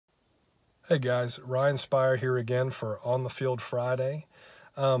Hey guys, Ryan Speier here again for On the Field Friday.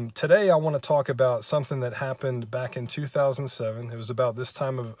 Today I want to talk about something that happened back in 2007. It was about this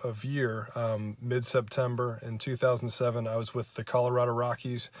time of year, mid-September in 2007. I was with the Colorado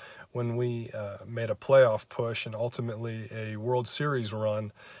Rockies when we made a playoff push and ultimately a World Series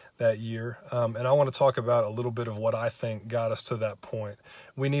run that year. And I want to talk about a little bit of what I think got us to that point.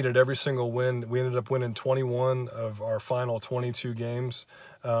 We needed every single win. We ended up winning 21 of our final 22 games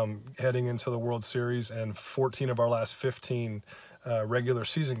heading into the World Series and 14 of our last 15 regular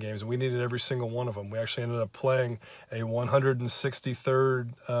season games. We needed every single one of them. We actually ended up playing a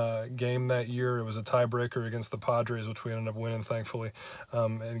 163rd game that year. It was a tiebreaker against the Padres, which we ended up winning, thankfully,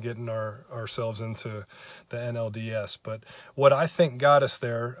 and getting ourselves into the NLDS. But what I think got us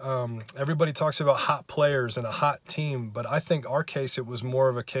there, everybody talks about hot players and a hot team, but I think our case, it was more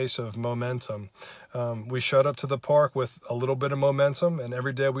of a case of momentum. We showed up to the park with a little bit of momentum, and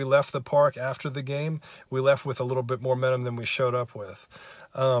every day we left the park after the game, we left with a little bit more momentum than we showed up with.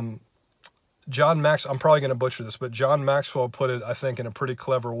 I'm probably going to butcher this, but John Maxwell put it, I think, in a pretty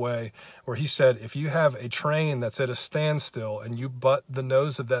clever way, where he said, if you have a train that's at a standstill and you butt the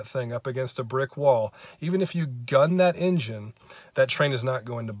nose of that thing up against a brick wall, even if you gun that engine, that train is not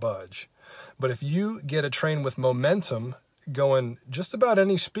going to budge. But if you get a train with momentum going just about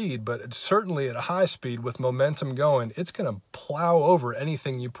any speed, but it's certainly at a high speed with momentum going, it's going to plow over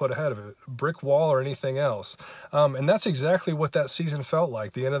anything you put ahead of it, brick wall or anything else. And that's exactly what that season felt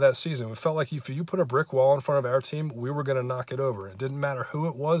like, the end of that season. It felt like if you put a brick wall in front of our team, we were going to knock it over. It didn't matter who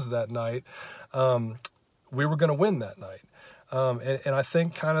it was that night. We were going to win that night. And I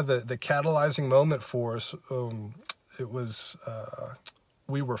think kind of the catalyzing moment for us, it was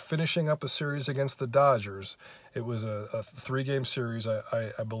we were finishing up a series against the Dodgers. It was a 3-game series,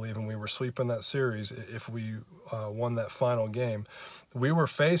 I believe, and we were sweeping that series if we won that final game. We were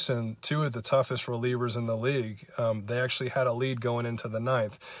facing two of the toughest relievers in the league. They actually had a lead going into the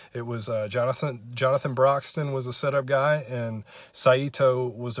 9th. It was Jonathan Broxton was the setup guy, and Saito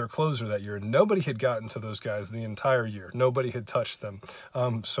was their closer that year. Nobody had gotten to those guys the entire year. Nobody had touched them.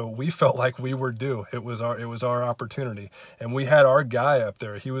 So we felt like we were due. It was our opportunity, and we had our guy up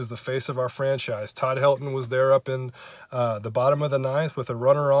there. He was the face of our franchise. Todd Helton was there up in the bottom of the 9th with a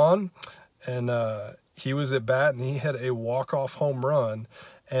runner on, and he was at bat, and he had a walk-off home run.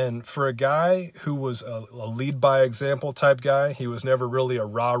 And for a guy who was a lead-by-example type guy, he was never really a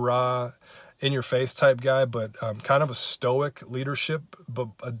rah-rah, in-your-face type guy, but kind of a stoic leadership,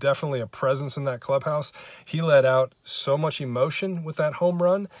 but definitely a presence in that clubhouse. He let out so much emotion with that home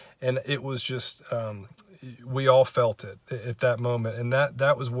run, and it was just we all felt it at that moment, and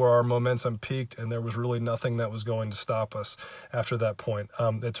that was where our momentum peaked, and there was really nothing that was going to stop us after that point.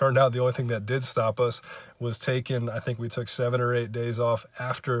 It turned out the only thing that did stop us was I think we took 7 or 8 days off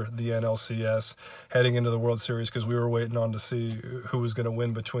after the NLCS heading into the World Series because we were waiting on to see who was going to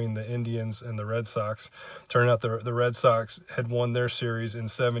win between the Indians and the Red Sox. Turned out the Red Sox had won their series in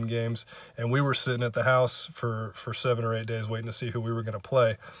 7 games, and we were sitting at the house for 7 or 8 days waiting to see who we were going to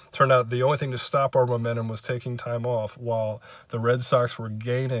play. Turned out the only thing to stop our momentum was taking time off while the Red Sox were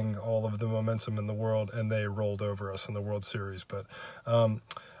gaining all of the momentum in the world, and they rolled over us in the World Series. But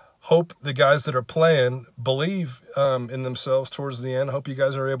hope the guys that are playing believe in themselves towards the end. Hope you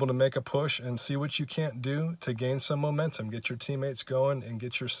guys are able to make a push and see what you can't do to gain some momentum. Get your teammates going and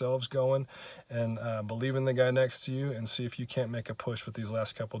get yourselves going, and believe in the guy next to you and see if you can't make a push with these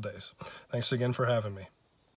last couple days. Thanks again for having me.